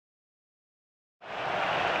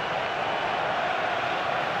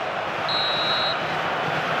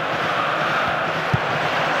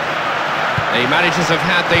The managers have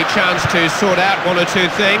had the chance to sort out one or two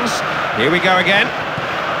things. Here we go again.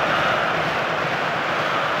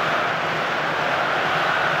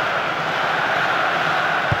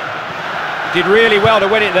 Did really well to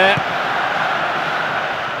win it there.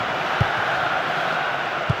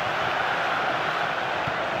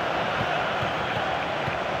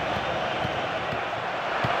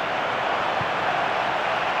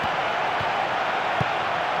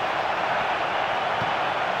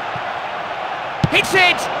 Hits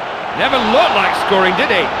it! Never looked like scoring, did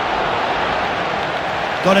he?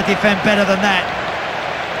 Got to defend better than that.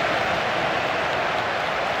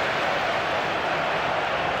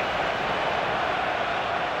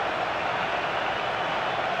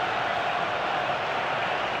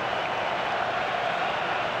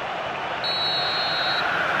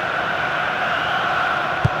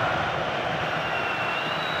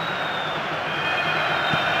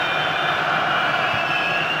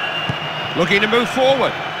 Looking to move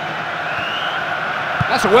forward.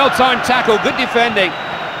 That's a well-timed tackle, good defending.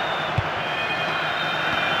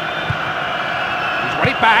 He's won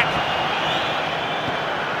it back.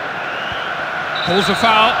 Pulls a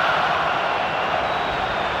foul.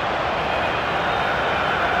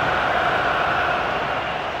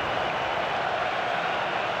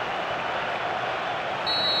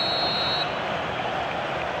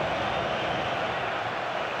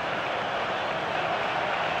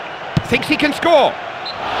 Thinks he can score.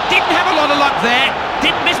 Didn't have a lot of luck there.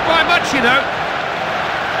 Didn't miss by much, you know.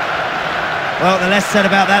 Well, the less said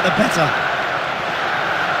about that, the better.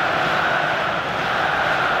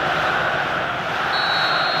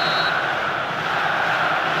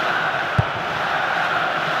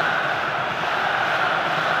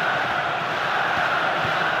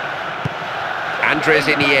 Andres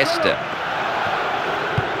Iniesta.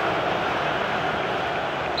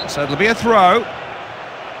 So it'll be a throw.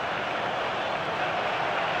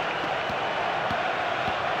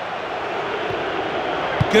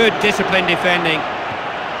 Good disciplined defending.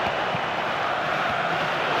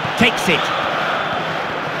 Takes it.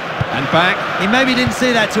 And back. He maybe didn't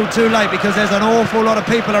see that till too late because there's an awful lot of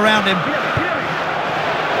people around him.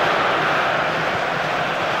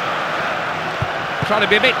 Trying to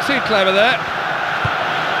be a bit too clever there.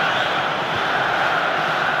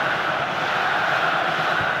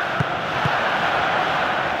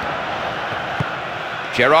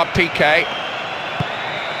 Gerard Piqué.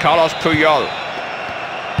 Carlos Puyol.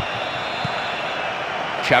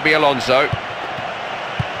 Xabi Alonso.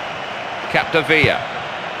 Capdevila.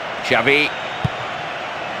 Xavi.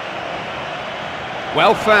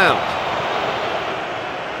 Well found.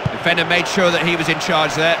 Defender made sure that he was in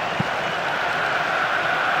charge there.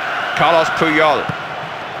 Carlos Puyol.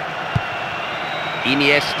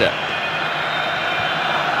 Iniesta.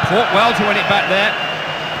 Fought well to win it back there.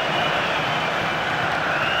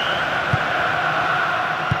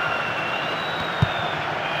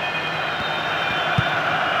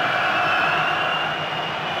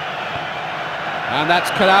 And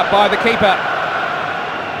that's cut out by the keeper.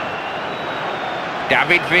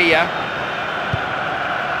 David Villa.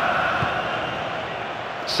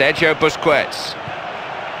 Sergio Busquets.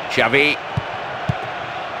 Xavi.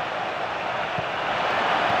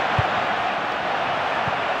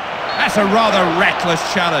 That's a rather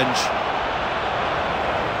reckless challenge.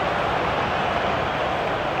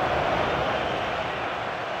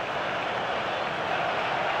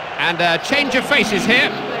 And a change of faces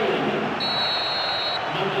here.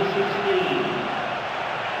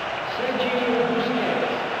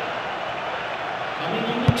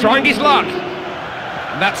 Trying his luck.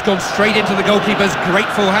 And that's gone straight into the goalkeeper's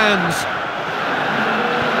grateful hands.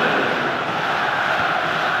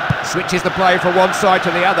 Switches the play from one side to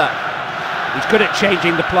the other. He's good at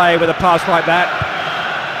changing the play with a pass like that.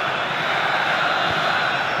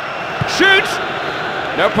 Shoots!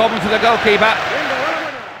 No problem for the goalkeeper.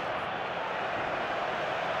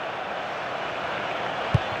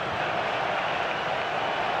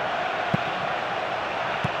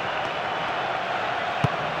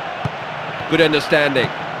 Good understanding.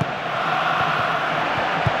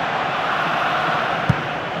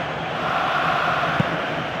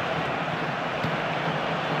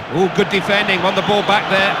 Oh, good defending, won the ball back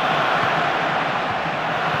there.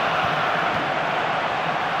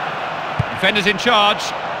 Defenders in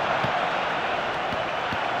charge.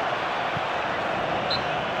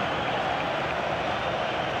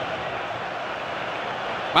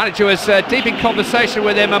 Manager was deep in conversation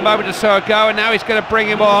with him a moment or so ago, and now he's going to bring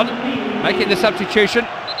him on, making the substitution.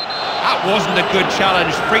 That wasn't a good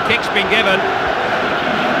challenge. Free kick's been given.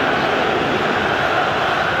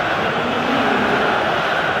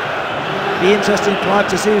 Be interesting, Clive,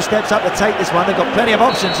 to see who steps up to take this one. They've got plenty of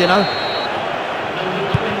options, you know.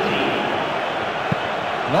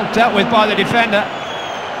 Well dealt with by the defender.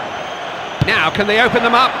 Now, can they open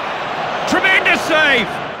them up? Tremendous save!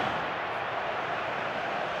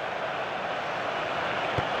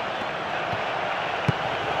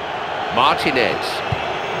 Martinez.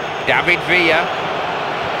 David Villa.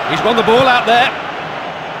 He's won the ball out there.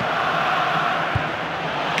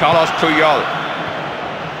 Carlos Puyol.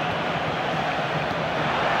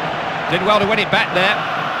 Did well to win it back there.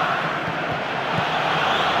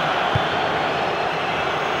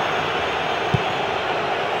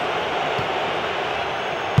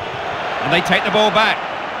 And they take the ball back.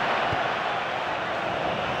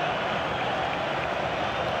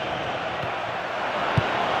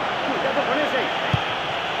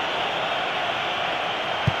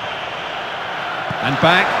 And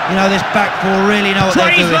back. You know, this back four really know what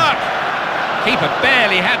Tries they're doing. luck. Keeper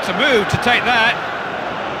barely had to move to take that.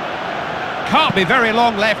 Can't be very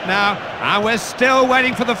long left now, and we're still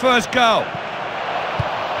waiting for the first goal.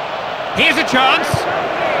 Here's a chance.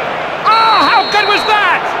 Oh, how good was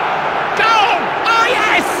that? Goal! Oh,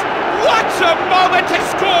 yes! What a moment to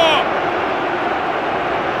score!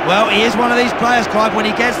 Well, he is one of these players, Clive. When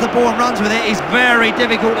he gets the ball and runs with it, he's very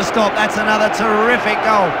difficult to stop. That's another terrific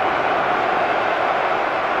goal.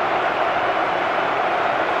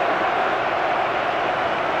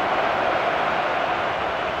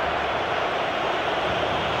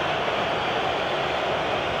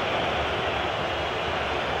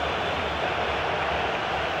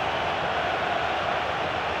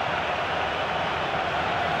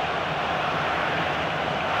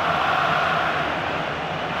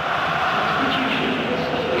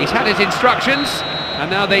 He's had his instructions, and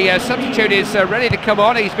now the substitute is ready to come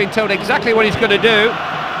on. He's been told exactly what he's going to do.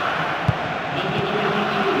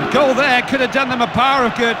 The goal there could have done them a power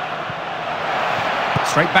of good.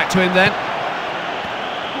 Straight back to him then.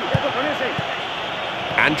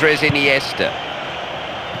 Andres Iniesta.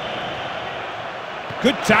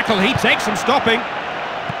 Good tackle, he takes some stopping.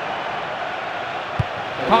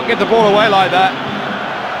 Can't get the ball away like that.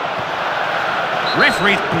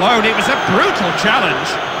 Referee's blown, it was a brutal challenge.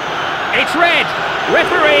 It's red.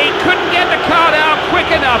 Referee couldn't get the card out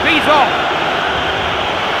quick enough. He's off.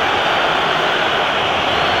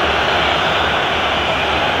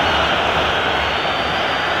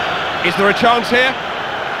 Is there a chance here?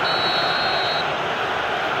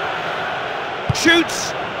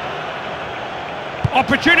 Shoots.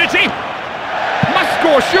 Opportunity. Must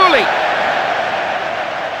score, surely.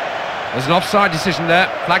 There's an offside decision there.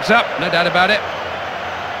 Flags up, no doubt about it.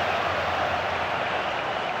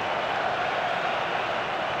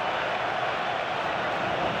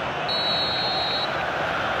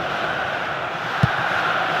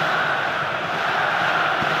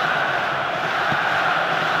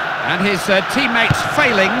 And his teammates'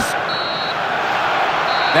 failings.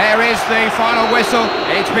 There is the final whistle.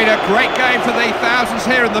 It's been a great game for the thousands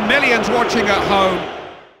here and the millions watching at home.